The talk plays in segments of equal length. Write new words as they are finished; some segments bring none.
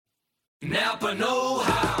Napa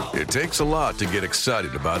know-how. It takes a lot to get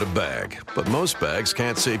excited about a bag, but most bags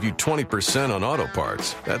can't save you 20% on auto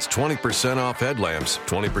parts. That's 20% off headlamps,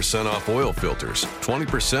 20% off oil filters,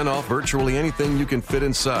 20% off virtually anything you can fit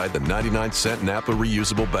inside the 99-cent Napa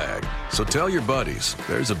reusable bag. So tell your buddies,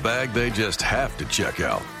 there's a bag they just have to check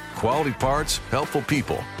out. Quality parts, helpful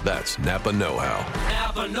people. That's Napa know-how.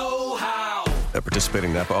 Napa know-how. At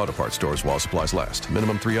participating Napa Auto Parts stores while supplies last.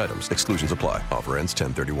 Minimum 3 items. Exclusions apply. Offer ends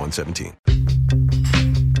 10/31/17.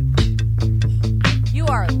 You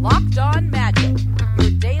are Locked On Magic,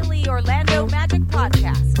 your daily Orlando Magic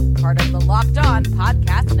podcast, part of the Locked On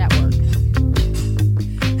Podcast Network.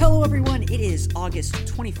 Hello, everyone. It is August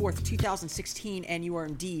 24th, 2016, and you are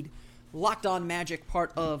indeed Locked On Magic,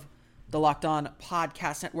 part of the Locked On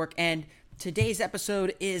Podcast Network. And today's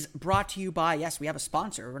episode is brought to you by, yes, we have a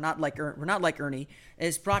sponsor. We're not like Ernie.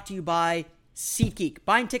 It's brought to you by SeatGeek.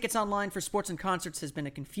 Buying tickets online for sports and concerts has been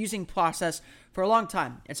a confusing process for a long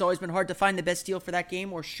time. It's always been hard to find the best deal for that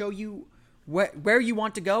game or show you where you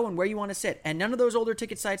want to go and where you want to sit. And none of those older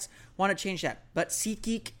ticket sites want to change that. But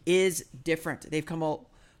SeatGeek is different. They've come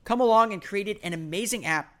along and created an amazing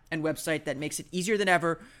app and website that makes it easier than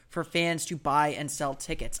ever for fans to buy and sell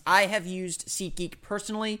tickets. I have used SeatGeek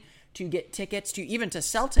personally to get tickets, to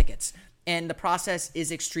sell tickets, and the process is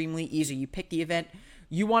extremely easy. You pick the event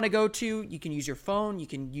you want to go to. You can use your phone. You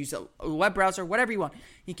can use a web browser, whatever you want.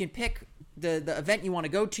 You can pick the event you want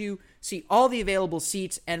to go to, see all the available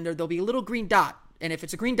seats, and there'll be a little green dot. And if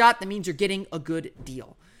it's a green dot, that means you're getting a good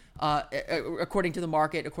deal. According to the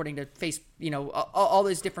market, according to all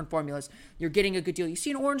these different formulas, you're getting a good deal. You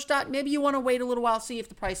see an orange dot, maybe you want to wait a little while, see if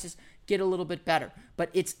the prices get a little bit better. But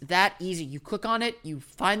it's that easy. You click on it, you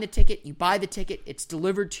find the ticket, you buy the ticket, it's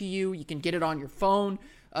delivered to you. You can get it on your phone,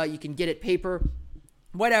 you can get it paper,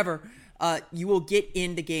 whatever. You will get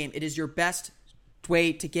in the game. It is your best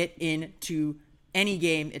way to get into any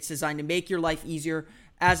game. It's designed to make your life easier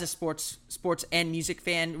as a sports and music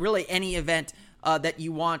fan. Really, any event that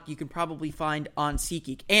you want, you can probably find on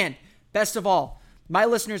SeatGeek. And best of all, my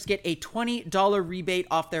listeners get a $20 rebate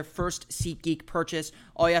off their first SeatGeek purchase.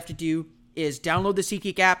 All you have to do is download the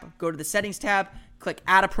SeatGeek app, go to the settings tab, click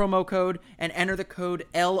add a promo code, and enter the code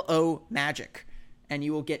LOMAGIC. And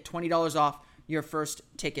you will get $20 off your first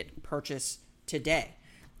ticket purchase today.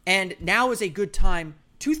 And now is a good time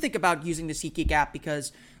to think about using the SeatGeek app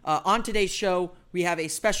because on today's show, we have a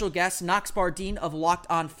special guest, Knox Bardeen of Locked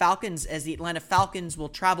On Falcons, as the Atlanta Falcons will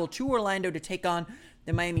travel to Orlando to take on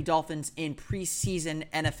the Miami Dolphins in preseason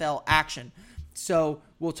NFL action. So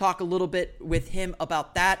we'll talk a little bit with him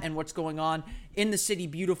about that and what's going on in the city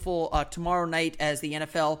beautiful tomorrow night as the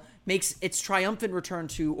NFL makes its triumphant return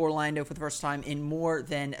to Orlando for the first time in more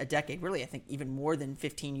than a decade. Really, I think even more than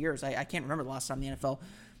 15 years. I can't remember the last time the NFL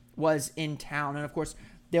was in town. And of course,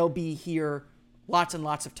 they'll be here lots and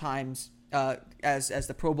lots of times as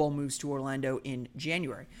the Pro Bowl moves to Orlando in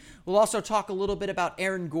January. We'll also talk a little bit about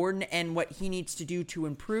Aaron Gordon and what he needs to do to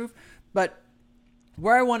improve. But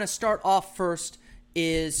where I want to start off first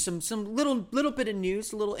is some little bit of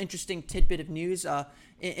news, a little interesting tidbit of news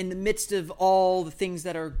in the midst of all the things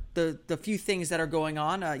that are the few things that are going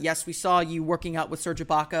on. Yes, we saw you working out with Serge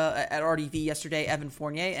Ibaka at RDV yesterday, Evan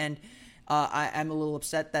Fournier, and I'm a little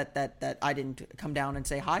upset that I didn't come down and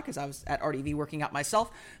say hi because I was at RDV working out myself.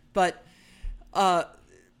 But the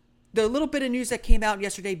little bit of news that came out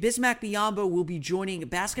yesterday, Bismack Biyombo will be joining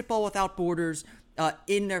Basketball Without Borders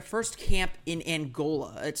in their first camp in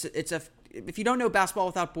Angola. If you don't know Basketball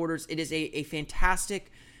Without Borders, it is a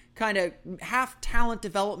fantastic kind of half talent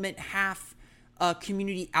development, half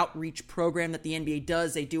community outreach program that the NBA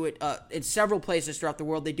does. They do it in several places throughout the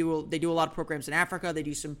world. They do a lot of programs in Africa.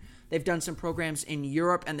 They've done some programs in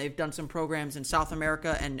Europe, and they've done some programs in South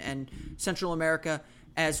America and Central America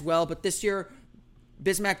as well. But this year,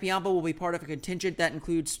 Bismack Biyombo will be part of a contingent that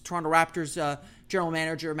includes Toronto Raptors general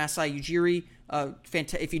manager Masai Ujiri.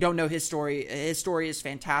 If you don't know his story is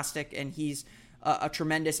fantastic, and he's a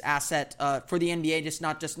tremendous asset for the NBA. Just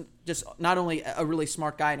not only a really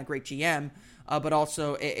smart guy and a great GM, but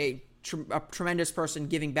also a tremendous person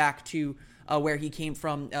giving back to where he came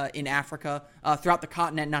from in Africa, throughout the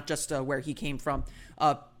continent, not just where he came from.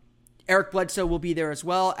 Eric Bledsoe will be there as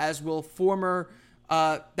well, as will former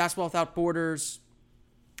Basketball Without Borders,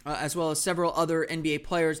 as well as several other NBA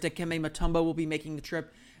players. Dikembe Mutombo will be making the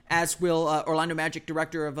trip, as will Orlando Magic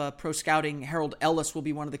Director of Pro Scouting, Harold Ellis, will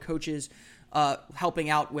be one of the coaches helping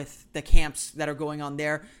out with the camps that are going on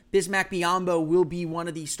there. Bismack Biyombo will be one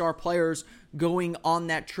of the star players going on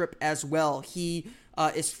that trip as well. He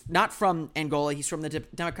is not from Angola. He's from the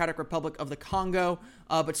Democratic Republic of the Congo,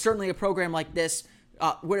 but certainly a program like this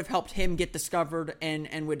helped him get discovered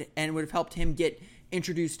and would have helped him get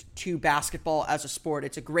introduced to basketball as a sport.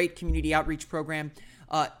 It's a great community outreach program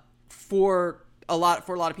for a lot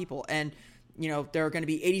of people. And there are going to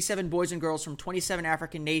be 87 boys and girls from 27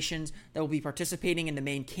 African nations that will be participating in the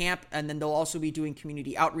main camp, and then they'll also be doing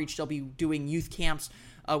community outreach. They'll be doing youth camps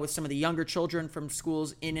with some of the younger children from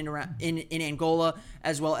schools in Angola,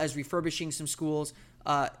 as well as refurbishing some schools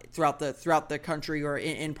throughout the country or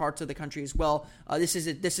in parts of the country as well. This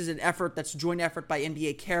is an effort that's a joint effort by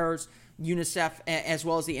NBA Cares, UNICEF, as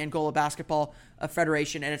well as the Angola Basketball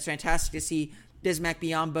Federation, and it's fantastic to see Bismack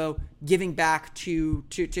Biyombo giving back to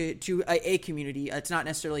a community. It's not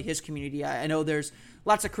necessarily his community. I know there's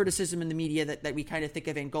lots of criticism in the media that we kind of think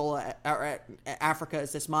of Angola or Africa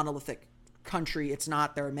as this monolithic country. It's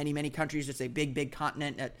not. There are many, many countries. It's a big, big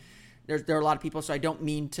continent. There are a lot of people, so I don't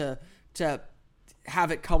mean to have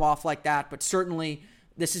it come off like that, but certainly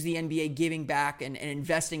this is the NBA giving back and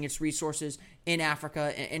investing its resources in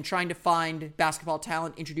Africa and trying to find basketball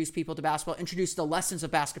talent, introduce people to basketball, introduce the lessons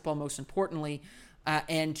of basketball most importantly,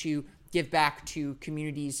 and to give back to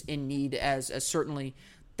communities in need as certainly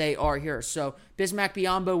they are here. So Bismack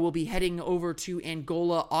Biyombo will be heading over to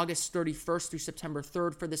Angola August 31st through September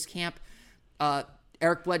 3rd for this camp.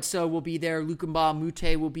 Eric Bledsoe will be there. Luc Richard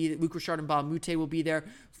Mbah-a-Moute will be there.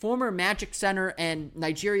 Former Magic center and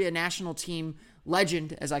Nigeria national team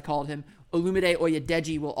legend, as I called him, Olumide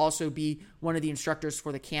Oyedeji, will also be one of the instructors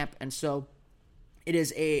for the camp. And so it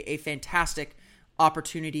is a fantastic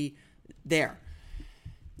opportunity there.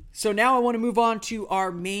 So now I want to move on to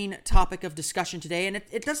our main topic of discussion today, and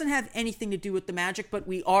it doesn't have anything to do with the Magic, but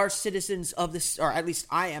we are citizens of this, or at least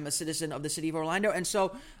I am a citizen of the city of Orlando, and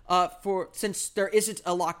so since there isn't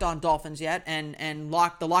a Locked On Dolphins yet, and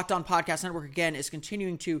the Locked On Podcast Network again is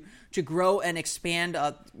continuing to grow and expand.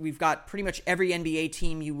 We've got pretty much every NBA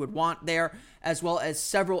team you would want there, as well as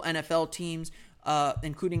several NFL teams,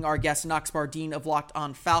 including our guest Knox Bardeen of Locked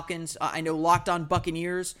On Falcons. I know Locked On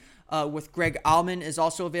Buccaneers with Greg Allman is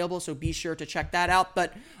also available, so be sure to check that out.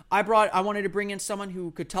 But I wanted to bring in someone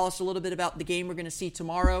who could tell us a little bit about the game we're going to see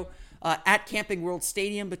tomorrow at Camping World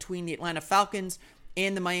Stadium between the Atlanta Falcons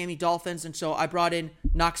and the Miami Dolphins. And so I brought in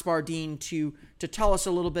Knox Bardeen to tell us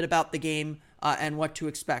a little bit about the game and what to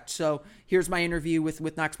expect. So here's my interview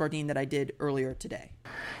with Knox Bardeen that I did earlier today.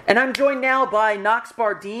 And I'm joined now by Knox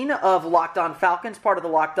Bardeen of Locked On Falcons, part of the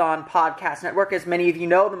Locked On Podcast Network. As many of you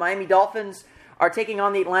know, the Miami Dolphins are taking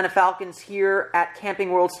on the Atlanta Falcons here at Camping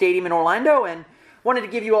World Stadium in Orlando, and wanted to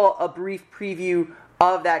give you all a brief preview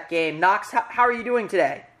of that game. Knox, how are you doing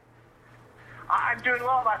today? I'm doing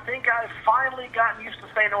well. I think I've finally gotten used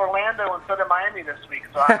to staying in Orlando instead of Miami this week,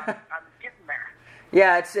 so I'm getting there.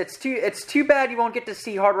 Yeah, it's too bad you won't get to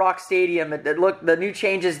see Hard Rock Stadium. The new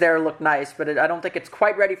changes there look nice, but I don't think it's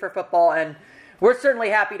quite ready for football, and we're certainly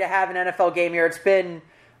happy to have an NFL game here. It's been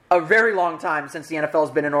a very long time since the NFL has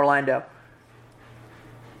been in Orlando.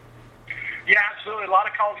 Yeah, absolutely. A lot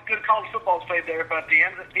of good college football is played there, but the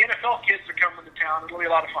NFL kids are coming to town. It'll be a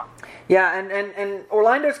lot of fun. Yeah, and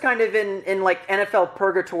Orlando's kind of in like NFL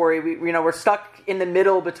purgatory. We're stuck in the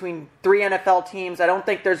middle between three NFL teams. I don't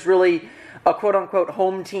think there's really a quote-unquote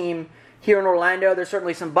home team here in Orlando. There's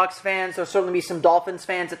certainly some Bucs fans. There'll certainly be some Dolphins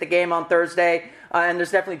fans at the game on Thursday, and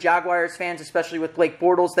there's definitely Jaguars fans, especially with Blake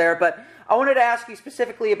Bortles there. But I wanted to ask you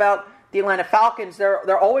specifically about the Atlanta Falcons.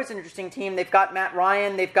 They're always an interesting team. They've got Matt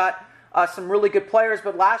Ryan. They've got some really good players,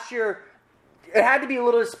 but last year it had to be a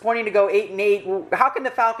little disappointing to go 8-8. How can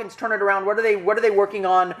the Falcons turn it around? What are they working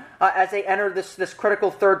on as they enter this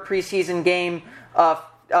critical third preseason game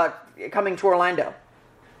coming to Orlando?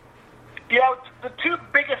 Yeah, the two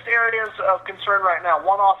biggest areas of concern right now,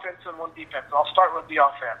 one offense and one defense. I'll start with the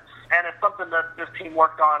offense. And it's something that this team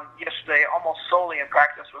worked on yesterday almost solely in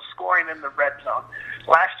practice, was scoring in the red zone.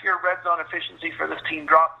 Last year, red zone efficiency for this team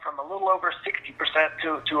dropped from a little over 60%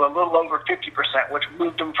 to a little over 50%, which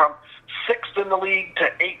moved them from 6th in the league to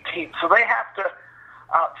 18th. So they have to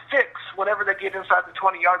fix whenever they get inside the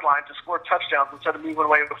 20-yard line to score touchdowns instead of moving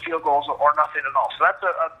away with field goals or nothing at all. So that's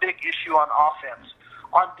a big issue on offense.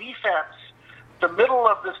 On defense, the middle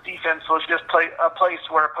of this defense was just a place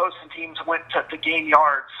where opposing teams went to gain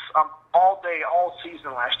yards all day, all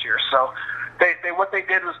season last year. So what they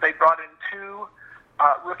did was they brought in two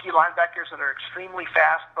rookie linebackers that are extremely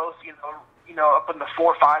fast, both up in the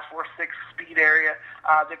 4.5, 4.6 speed area.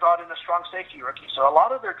 They brought in a strong safety rookie. So a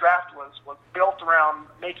lot of their draft was built around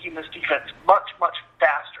making this defense much, much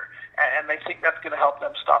faster, and they think that's going to help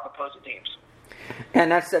them stop opposing teams.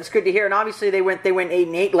 And that's good to hear. And obviously they went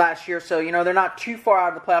 8-8 last year, so they're not too far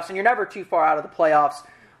out of the playoffs, and you're never too far out of the playoffs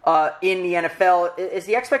in the NFL. Is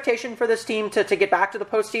the expectation for this team to get back to the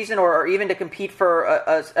postseason or even to compete for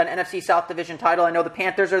an NFC South Division title? I know the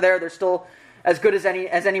Panthers are there; they're still as good as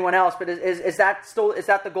anyone else. But is that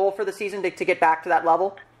the goal for the season to get back to that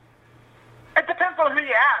level? It depends on who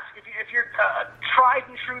you ask. If you're a tried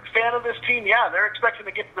and true fan of this team, yeah, they're expecting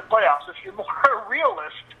to get to the playoffs. If you're more a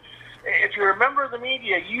realist, if you're a member of the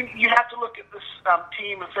media, you have to look at this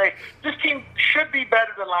team and say, this team should be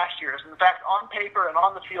better than last year's. In fact, on paper and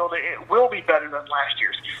on the field, it will be better than last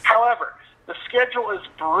year's. However, the schedule is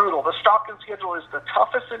brutal. The Falcons schedule is the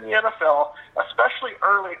toughest in the NFL, especially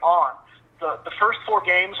early on. The first 4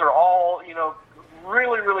 games are all,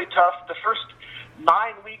 really, really tough. The first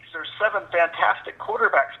 9 weeks, there's 7 fantastic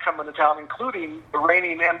quarterbacks coming to town, including the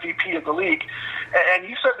reigning MVP of the league. And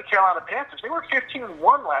you said the Carolina Panthers, they were 15-1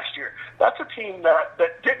 last year. That's a team that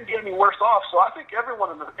didn't get any worse off. So I think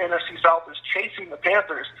everyone in the NFC South is chasing the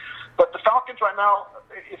Panthers. But the Falcons right now,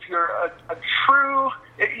 if you're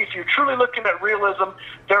if you're truly looking at realism,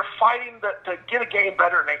 they're fighting to get a game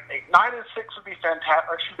better than 8-8. 9-6 would be fantastic.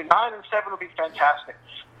 Or excuse me, 9-7 would be fantastic.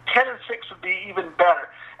 10-6 would be even better,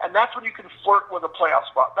 and that's when you can flirt with a playoff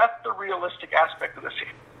spot. That's the realistic aspect of this team.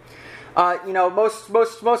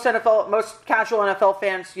 Most casual NFL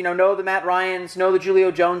fans, know the Matt Ryans, know the Julio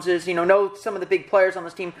Joneses, know some of the big players on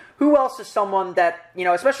this team. Who else is someone that,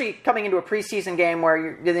 especially coming into a preseason game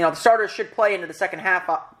where the starters should play into the second half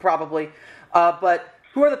probably, but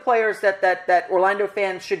who are the players that Orlando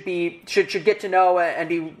fans should get to know and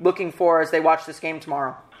be looking for as they watch this game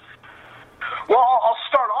tomorrow? Well, I'll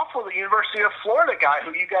start off with the University of Florida guy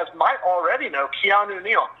who you guys might already know, Keanu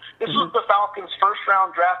Neal. This was the Falcons'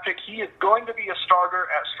 first-round draft pick. He is going to be a starter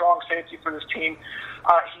at strong safety for this team.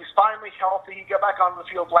 He's finally healthy. He got back on the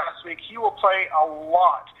field last week. He will play a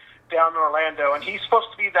lot down in Orlando, and he's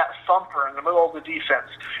supposed to be that thumper in the middle of the defense.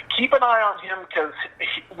 Keep an eye on him because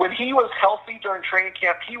when he was healthy during training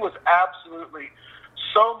camp, he was absolutely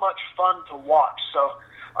so much fun to watch. So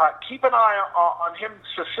keep an eye on him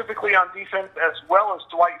specifically on defense, as well as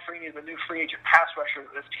Dwight Freeney, the new free agent pass rusher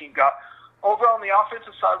that this team got. Over on the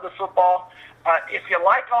offensive side of the football, if you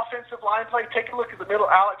like offensive line play, take a look at the middle.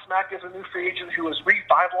 Alex Mack is a new free agent who has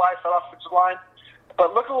revitalized that offensive line.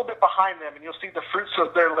 But look a little bit behind them, and you'll see the fruits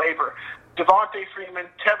of their labor. Devontae Freeman,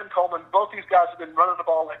 Tevin Coleman, both these guys have been running the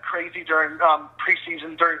ball like crazy during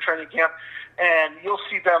preseason, during training camp, and you'll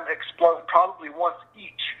see them explode probably once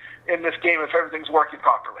each in this game if everything's working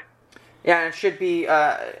properly. Yeah, and it should be.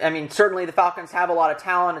 Certainly the Falcons have a lot of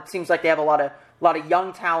talent. It seems like they have a lot of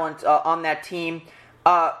young talent on that team.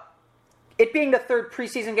 It being the third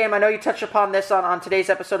preseason game, I know you touched upon this on today's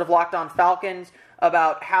episode of Locked On Falcons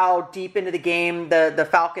about how deep into the game the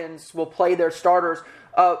Falcons will play their starters.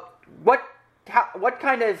 What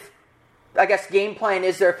kind of, game plan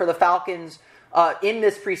is there for the Falcons in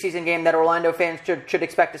this preseason game that Orlando fans should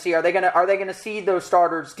expect to see? Are they gonna see those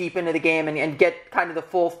starters deep into the game and get kind of the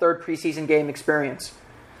full third preseason game experience?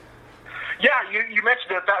 Yeah, you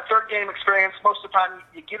mentioned it, that third game experience. Most of the time,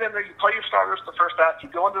 you get in there, you play your starters the first half, you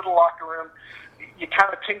go into the locker room, you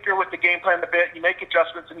kind of tinker with the game plan a bit, you make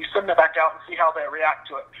adjustments, and you send them back out and see how they react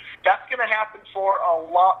to it. That's going to happen for a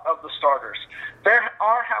lot of the starters. There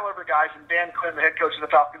are, however, guys, and Dan Quinn, the head coach of the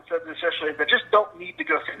Falcons, said this yesterday, that just don't need to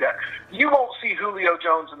go through that. You won't see Julio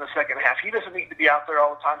Jones in the second half. He doesn't need to be out there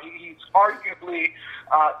all the time. He's arguably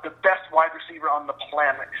the best wide receiver on the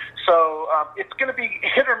planet. So it's going to be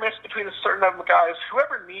hit or miss between a certain number of guys.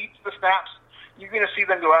 Whoever needs the snaps, you're going to see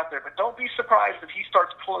them go out there. But don't be surprised if he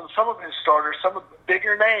starts pulling some of his starters, some of the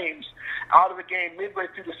bigger names, out of the game midway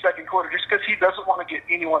through the second quarter just because he doesn't want to get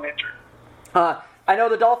anyone injured. I know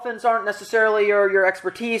the Dolphins aren't necessarily your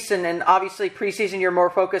expertise, and obviously preseason you're more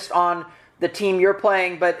focused on the team you're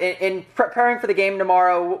playing. But in preparing for the game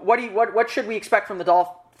tomorrow, what should we expect from the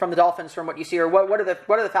Dolphins from what you see, or what are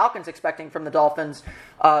the Falcons expecting from the Dolphins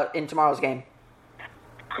in tomorrow's game?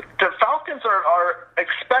 The Falcons are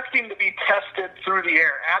expecting to be tested through the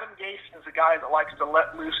air. Adam Gase is a guy that likes to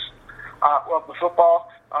let loose the football.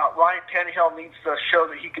 Ryan Tannehill needs to show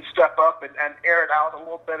that he can step up and air it out a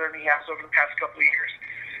little better than he has over the past couple of years.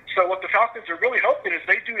 So what the Falcons are really hoping is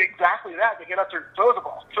they do exactly that. They get out there and throw the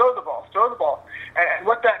ball. And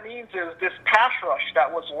what that means is this pass rush that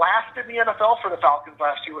was last in the NFL for the Falcons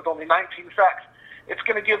last year with only 19 sacks, it's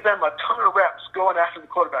going to give them a ton of reps going after the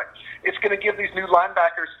quarterback. It's going to give these new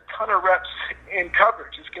linebackers a ton of reps in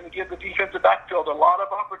coverage. It's going to give the defensive backfield a lot of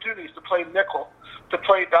opportunities to play nickel, to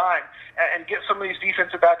play dime, and get some of these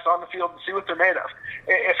defensive backs on the field and see what they're made of.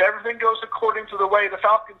 If everything goes according to the way the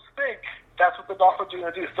Falcons think, that's what the Dolphins are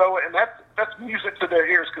going to do. So, and that's music to their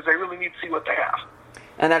ears because they really need to see what they have.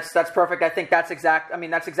 And that's perfect. I think that's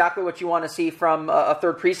exactly what you want to see from a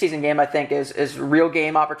third preseason game. I think is real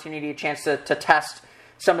game opportunity, a chance to test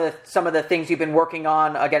some of the things you've been working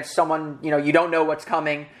on against someone you don't know what's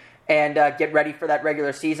coming, and get ready for that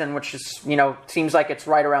regular season, which is seems like it's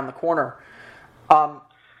right around the corner.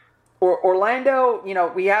 Orlando,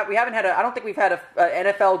 we haven't had I don't think we've had an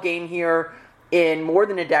NFL game here in more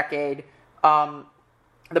than a decade.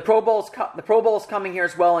 The Pro Bowl's coming here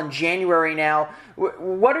as well in January now.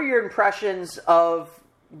 What are your impressions of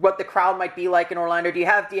what the crowd might be like in Orlando? Do you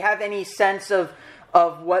have any sense of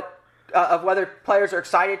whether players are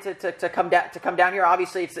excited to come down here?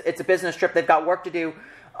 Obviously, it's a business trip; they've got work to do,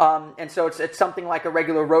 and so it's something like a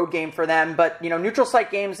regular road game for them. But neutral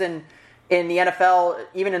site games in the NFL,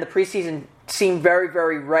 even in the preseason, seem very,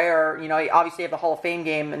 very rare. Obviously you have the Hall of Fame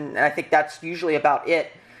game, and I think that's usually about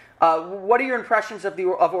it. What are your impressions of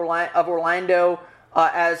Orlando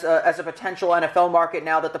as a potential NFL market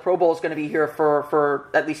now that the Pro Bowl is going to be here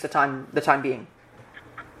for at least the time being?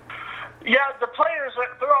 Yeah, the players,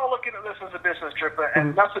 they're all looking at this as a business trip,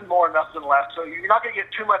 and nothing more, nothing less. So you're not going to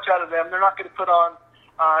get too much out of them. They're not going to put on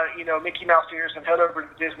Mickey Mouse ears and head over to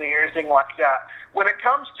Disney or anything like that. When it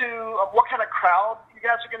comes to what kind of crowd you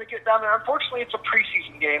guys are going to get down there, unfortunately, it's a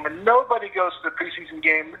preseason game, and nobody goes to the preseason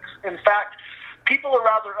game. In fact, people are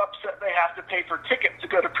rather upset they have to pay for tickets to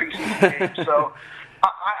go to preseason games. So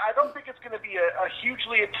I don't think it's going to be a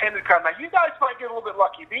hugely attended crowd. Now, you guys might get a little bit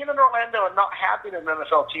lucky. Being in Orlando and not having an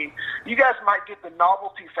NFL team, you guys might get the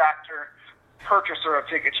novelty factor purchaser of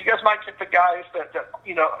tickets. You guys might get the guys that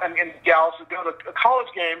and gals that go to college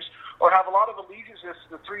games or have a lot of allegiances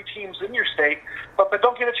to the three teams in your state, but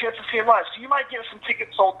don't get a chance to see them live. So you might get some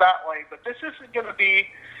tickets sold that way, but this isn't going to be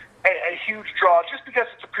a huge draw just because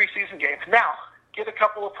it's a preseason game. Now, get a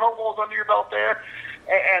couple of Pro Bowls under your belt there,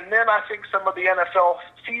 and then I think some of the NFL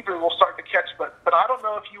fever will start to catch. But I don't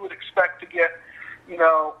know if you would expect to get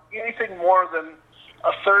anything more than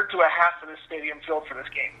a third to a half of the stadium filled for this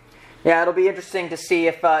game. Yeah, it'll be interesting to see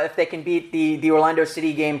if they can beat the Orlando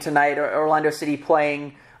City game tonight, or Orlando City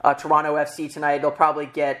playing Toronto FC tonight. They'll probably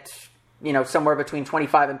get somewhere between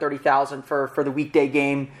 25 and 30,000 for the weekday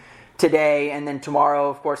game today, and then tomorrow,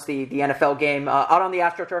 of course, the NFL game out on the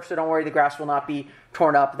AstroTurf. So don't worry, the grass will not be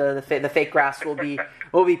torn up. The fake grass will be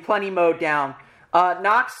plenty mowed down.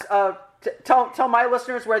 Knox, tell my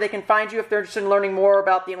listeners where they can find you if they're interested in learning more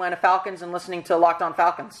about the Atlanta Falcons and listening to Locked On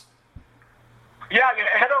Falcons. Yeah,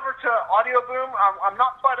 head over to Audio Boom. I'm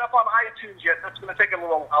not quite up on iTunes yet. That's going to take a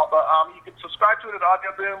little while, but you can subscribe to it at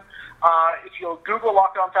Audio Boom. If you'll Google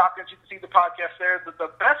Locked On Falcons, you can see the podcast there.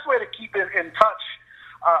 The best way to keep in touch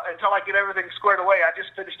until I get everything squared away, I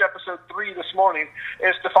just finished episode 3 this morning,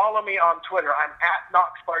 is to follow me on Twitter. I'm at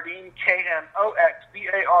Knox Bardeen,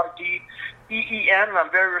 KNOXBARDEEN, and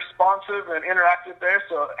I'm very responsive and interactive there,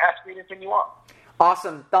 so ask me anything you want.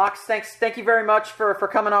 Awesome. Knox, thank you very much for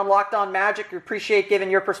coming on Locked On Magic. We appreciate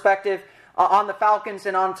giving your perspective on the Falcons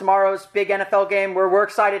and on tomorrow's big NFL game. We're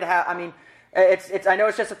excited to have, I mean, I know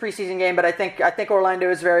it's just a preseason game, but I think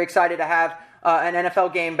Orlando is very excited to have an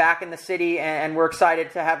NFL game back in the city, and we're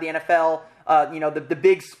excited to have the NFL, the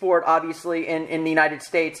big sport, obviously, in the United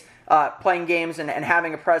States, playing games and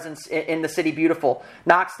having a presence in the city beautiful.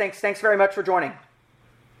 Knox, thanks very much for joining.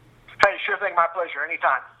 Hey, sure thing. My pleasure.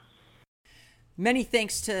 Anytime. Many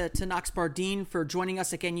thanks to Knox Bardeen for joining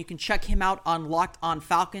us again. You can check him out on Locked On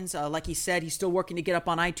Falcons. Like he said, he's still working to get up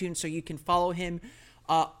on iTunes, so you can follow him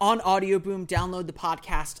on Audio Boom. Download the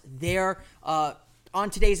podcast there. On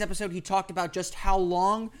today's episode, he talked about just how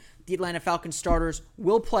long the Atlanta Falcons starters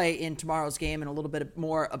will play in tomorrow's game, and a little bit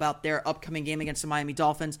more about their upcoming game against the Miami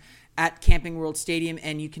Dolphins at Camping World Stadium.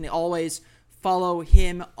 And you can always follow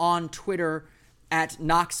him on Twitter at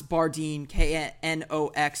Knox Bardeen,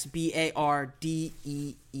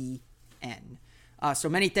 KNOXBARDEEN. So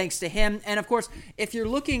many thanks to him. And of course, if you're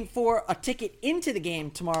looking for a ticket into the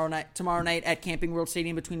game tomorrow night at Camping World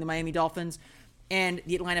Stadium between the Miami Dolphins and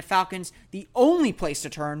the Atlanta Falcons, the only place to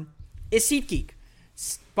turn is SeatGeek.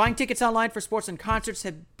 Buying tickets online for sports and concerts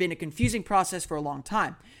have been a confusing process for a long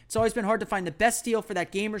time. It's always been hard to find the best deal for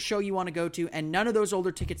that game or show you want to go to, and none of those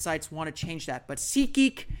older ticket sites want to change that. But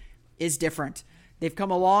SeatGeek is different. They've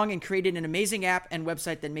come along and created an amazing app and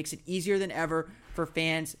website that makes it easier than ever for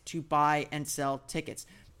fans to buy and sell tickets.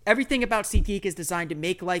 Everything about SeatGeek is designed to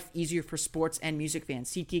make life easier for sports and music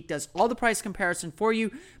fans. SeatGeek does all the price comparison for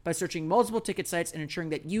you by searching multiple ticket sites and ensuring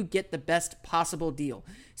that you get the best possible deal.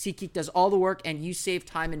 SeatGeek does all the work and you save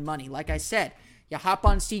time and money. Like I said, you hop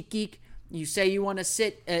on SeatGeek, you say you want to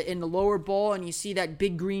sit in the lower bowl and you see that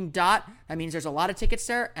big green dot. That means there's a lot of tickets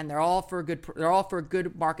there, and they're all for a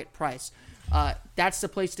good market price. That's the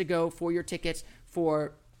place to go for your tickets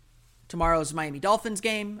for tomorrow's Miami Dolphins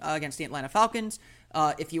game against the Atlanta Falcons.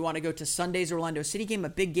 If you want to go to Sunday's Orlando City game, a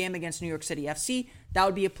big game against New York City FC, that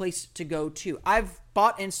would be a place to go too. I've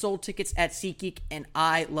bought and sold tickets at SeatGeek, and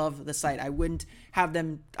I love the site. I wouldn't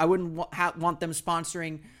want them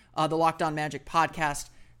sponsoring the Locked On Magic podcast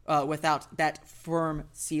without that firm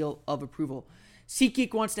seal of approval.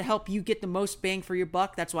 SeatGeek wants to help you get the most bang for your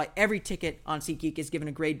buck. That's why every ticket on SeatGeek is given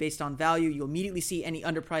a grade based on value. You'll immediately see any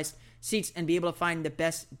underpriced seats and be able to find the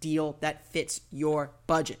best deal that fits your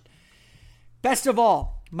budget. Best of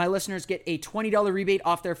all, my listeners get a $20 rebate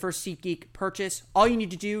off their first SeatGeek purchase. All you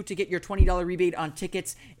need to do to get your $20 rebate on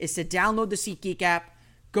tickets is to download the SeatGeek app,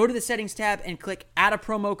 go to the settings tab, and click add a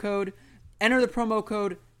promo code. Enter the promo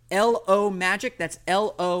code LOMAGIC, that's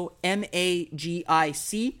LOMAGIC,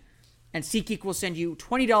 and SeatGeek will send you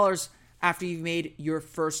 $20 after you've made your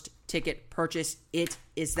first ticket purchase. It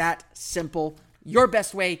is that simple. Your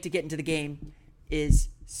best way to get into the game is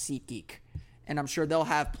SeatGeek. And I'm sure they'll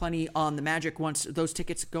have plenty on the Magic once those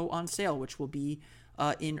tickets go on sale, which will be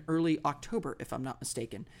in early October, if I'm not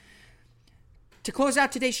mistaken. To close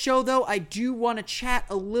out today's show, though, I do want to chat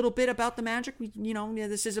a little bit about the Magic.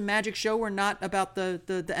 This is a Magic show. We're not about the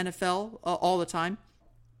NFL all the time.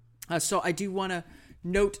 So I do want to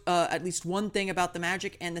note at least one thing about the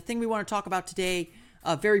Magic. And the thing we want to talk about today,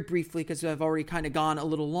 very briefly, because I've already kind of gone a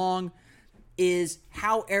little long, is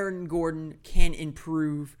how Aaron Gordon can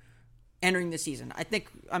improve entering the season.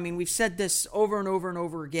 We've said this over and over and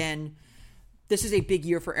over again. This is a big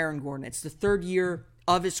year for Aaron Gordon. It's the third year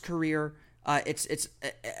of his career. It's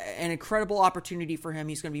an incredible opportunity for him.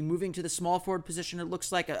 He's going to be moving to the small forward position. It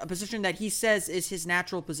looks like a position that he says is his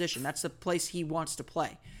natural position. That's the place he wants to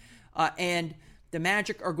play. And the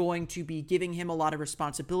Magic are going to be giving him a lot of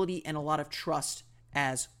responsibility and a lot of trust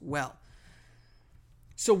as well.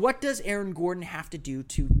 So what does Aaron Gordon have to do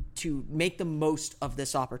to make the most of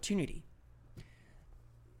this opportunity?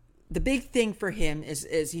 The big thing for him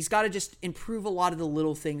is he's got to just improve a lot of the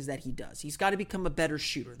little things that he does. He's got to become a better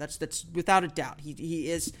shooter. That's without a doubt. He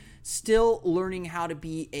is still learning how to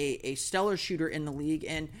be a stellar shooter in the league.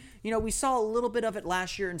 And, we saw a little bit of it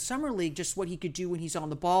last year in Summer League, just what he could do when he's on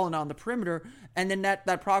the ball and on the perimeter. And then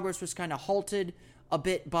that progress was kind of halted a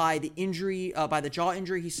bit by the injury, by the jaw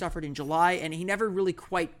injury he suffered in July. And he never really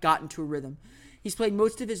quite got into a rhythm. He's played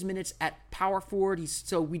most of his minutes at power forward,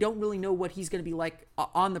 so we don't really know what he's going to be like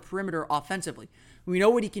on the perimeter offensively. We know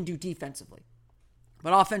what he can do defensively,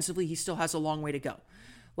 but offensively, he still has a long way to go.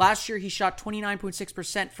 Last year, he shot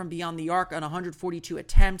 29.6% from beyond the arc on 142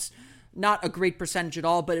 attempts. Not a great percentage at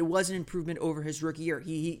all, but it was an improvement over his rookie year.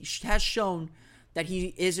 He has shown that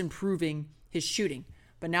he is improving his shooting,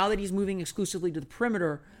 but now that he's moving exclusively to the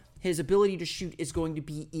perimeter, his ability to shoot is going to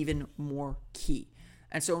be even more key.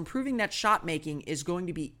 And so improving that shot making is going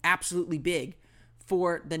to be absolutely big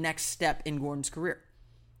for the next step in Gordon's career.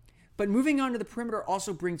 But moving on to the perimeter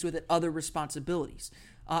also brings with it other responsibilities.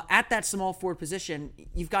 At that small forward position,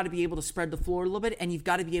 you've got to be able to spread the floor a little bit, and you've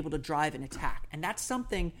got to be able to drive and attack. And that's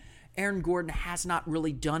something Aaron Gordon has not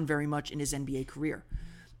really done very much in his NBA career.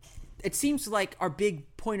 It seems like our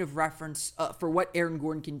big point of reference for what Aaron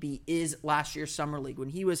Gordon can be is last year's Summer League, when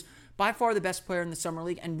he was by far the best player in the Summer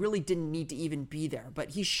League and really didn't need to even be there.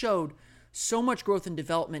 But he showed so much growth and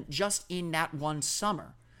development just in that one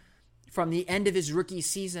summer. From the end of his rookie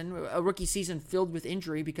season, a rookie season filled with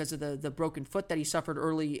injury because of the broken foot that he suffered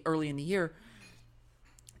early in the year,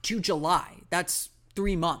 to July. That's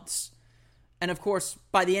 3 months. And of course,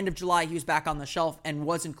 by the end of July, he was back on the shelf and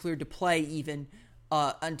wasn't cleared to play even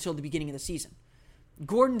until the beginning of the season.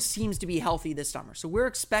 Gordon seems to be healthy this summer, so we're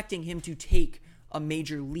expecting him to take a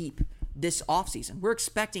major leap this offseason. We're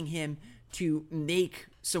expecting him to make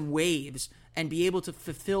some waves and be able to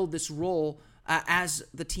fulfill this role as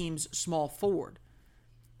the team's small forward.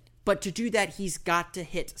 But to do that, he's got to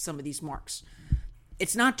hit some of these marks.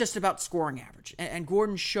 It's not just about scoring average. And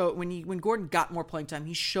Gordon showed, when Gordon got more playing time,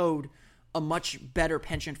 he showed a much better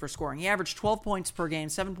penchant for scoring. He averaged 12 points per game,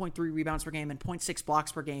 7.3 rebounds per game, and 0.6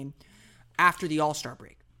 blocks per game after the All-Star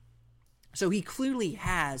break. So he clearly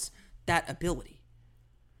has that ability.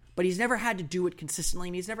 But he's never had to do it consistently,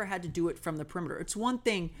 and he's never had to do it from the perimeter. It's one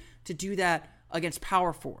thing to do that against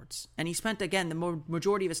power forwards. And he spent, again, the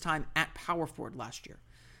majority of his time at power forward last year.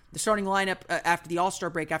 The starting lineup after the All-Star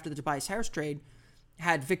break, after the Tobias Harris trade,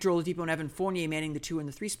 had Victor Oladipo and Evan Fournier manning the 2 and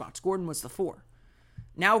the 3 spots. Gordon was the 4.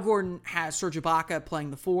 Now Gordon has Serge Ibaka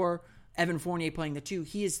playing the 4, Evan Fournier playing the 2.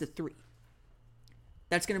 He is the 3.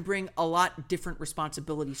 That's going to bring a lot different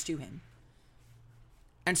responsibilities to him.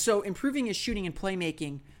 And so improving his shooting and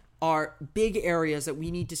playmaking are big areas that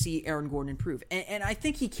we need to see Aaron Gordon improve. And I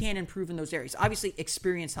think he can improve in those areas. Obviously,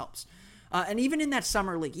 experience helps. And even in that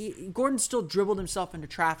summer league, Gordon still dribbled himself into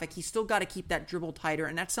traffic. He's still got to keep that dribble tighter.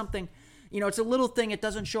 And that's something, it's a little thing. It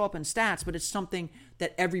doesn't show up in stats, but it's something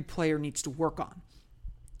that every player needs to work on.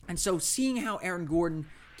 And so seeing how Aaron Gordon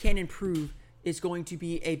can improve is going to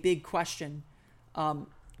be a big question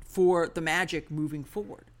for the Magic moving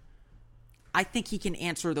forward. I think he can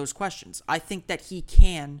answer those questions. I think that he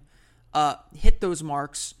can hit those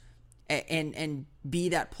marks and be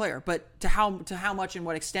that player. But to how much and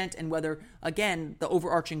what extent, and whether, again, the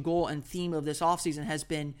overarching goal and theme of this offseason has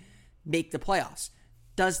been make the playoffs.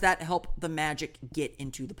 Does that help the Magic get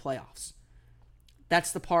into the playoffs?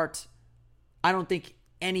 That's the part I don't think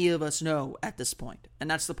any of us know at this point.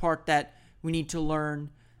 And that's the part that we need to learn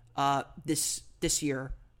this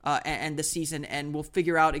year and this season, and we'll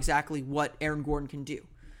figure out exactly what Aaron Gordon can do.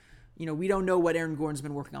 We don't know what Aaron Gordon's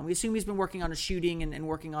been working on. We assume he's been working on his shooting and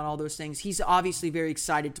working on all those things. He's obviously very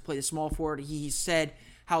excited to play the small forward. He said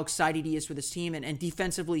how excited he is for this team, and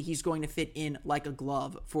defensively he's going to fit in like a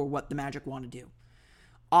glove for what the Magic want to do.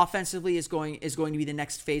 Offensively is going to be the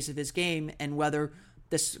next phase of his game, and whether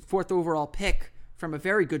this 4th overall pick from a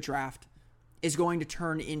very good draft is going to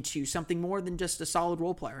turn into something more than just a solid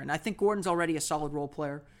role player. And I think Gordon's already a solid role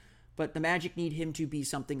player, but the Magic need him to be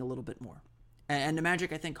something a little bit more. And the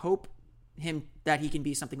Magic, I think, hope him that he can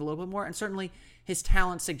be something a little bit more. And certainly his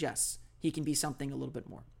talent suggests he can be something a little bit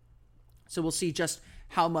more. So we'll see just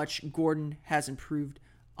how much Gordon has improved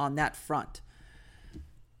on that front.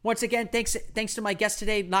 Once again, thanks to my guest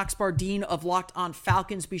today, Knox Bardeen of Locked On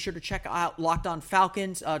Falcons. Be sure to check out Locked On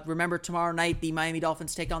Falcons. Remember, tomorrow night, the Miami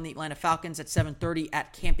Dolphins take on the Atlanta Falcons at 7:30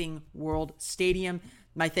 at Camping World Stadium.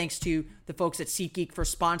 My thanks to the folks at SeatGeek for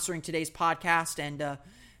sponsoring today's podcast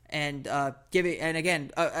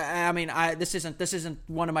this isn't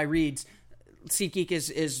one of my reads. SeatGeek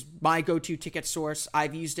is my go-to ticket source.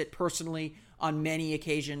 I've used it personally on many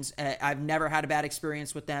occasions. I've never had a bad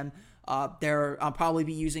experience with them. I'll probably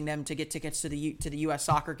be using them to get tickets to the U.S.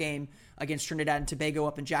 soccer game against Trinidad and Tobago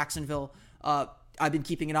up in Jacksonville. I've been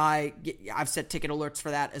keeping an eye. I've set ticket alerts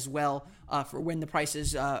for that as well, for when the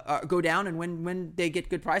prices go down and when they get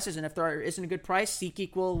good prices. And if there isn't a good price,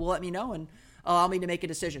 SeatGeek will let me know and allow me to make a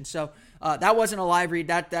decision. So that wasn't a live read.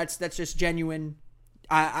 That's just genuine.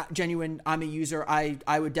 Genuine. I'm a user.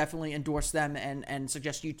 I would definitely endorse them and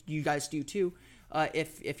suggest you guys do too.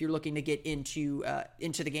 If you're looking to get into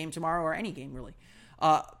the game tomorrow, or any game really.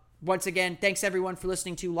 Once again, thanks everyone for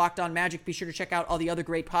listening to Locked On Magic. Be sure to check out all the other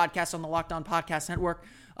great podcasts on the Locked On Podcast Network.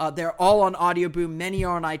 They're all on Audio Boom. Many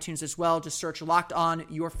are on iTunes as well. Just search Locked On,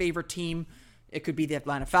 your favorite team. It could be the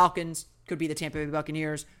Atlanta Falcons, could be the Tampa Bay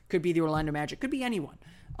Buccaneers, could be the Orlando Magic, could be anyone.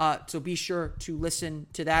 So be sure to listen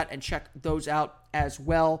to that and check those out as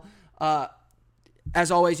well.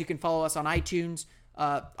 As always, you can follow us on iTunes.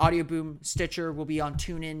 Audio Boom, Stitcher will be on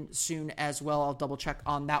TuneIn soon as well. I'll double check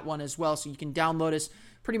on that one as well. So you can download us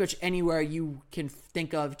pretty much anywhere you can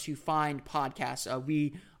think of to find podcasts.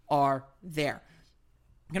 We are there.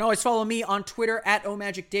 You can always follow me on Twitter at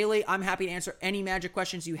OMagicDaily. I'm happy to answer any Magic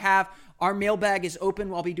questions you have. Our mailbag is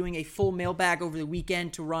open. I'll be doing a full mailbag over the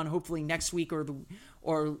weekend to run hopefully next week or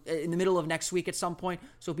in the middle of next week at some point.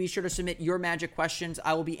 So be sure to submit your Magic questions.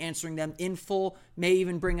 I will be answering them in full. May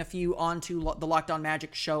even bring a few onto the Locked On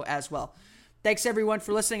Magic show as well. Thanks everyone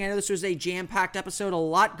for listening. I know this was a jam-packed episode, a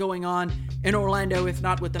lot going on in Orlando, if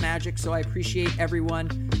not with the Magic. So I appreciate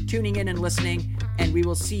everyone tuning in and listening, and we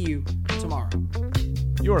will see you tomorrow.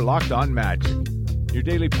 You are Locked On Magic, your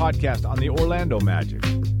daily podcast on the Orlando Magic,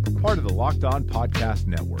 part of the Locked On Podcast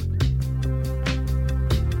Network.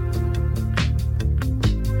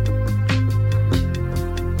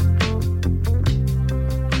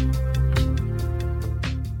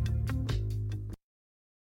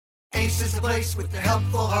 Ace is the place with the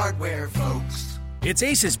helpful hardware, folks. It's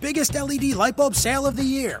Ace's biggest LED light bulb sale of the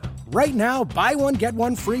year. Right now, buy one, get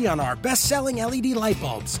one free on our best-selling LED light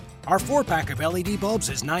bulbs. Our 4-pack of LED bulbs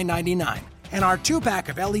is $9.99, and our 2-pack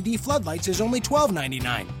of LED floodlights is only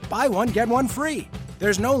 $12.99. Buy one, get one free.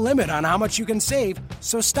 There's no limit on how much you can save,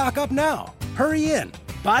 so stock up now. Hurry in.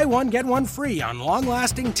 Buy one, get one free on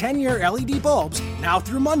long-lasting 10-year LED bulbs now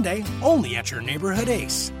through Monday, only at your neighborhood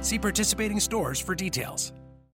Ace. See participating stores for details.